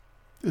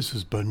This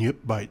is Bunyip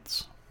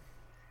Bites.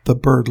 The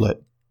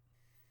Birdlet.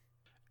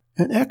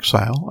 In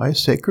exile, I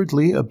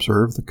sacredly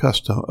observe the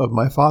custom of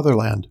my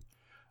fatherland.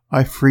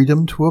 I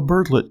freedom to a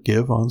birdlet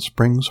give on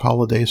spring's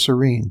holiday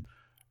serene,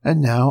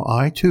 and now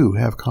I too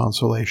have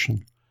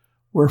consolation.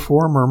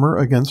 Wherefore murmur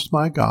against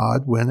my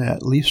God when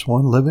at least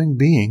one living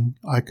being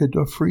I could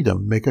of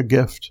freedom make a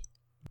gift.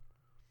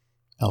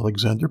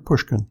 Alexander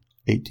Pushkin,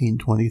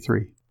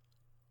 1823.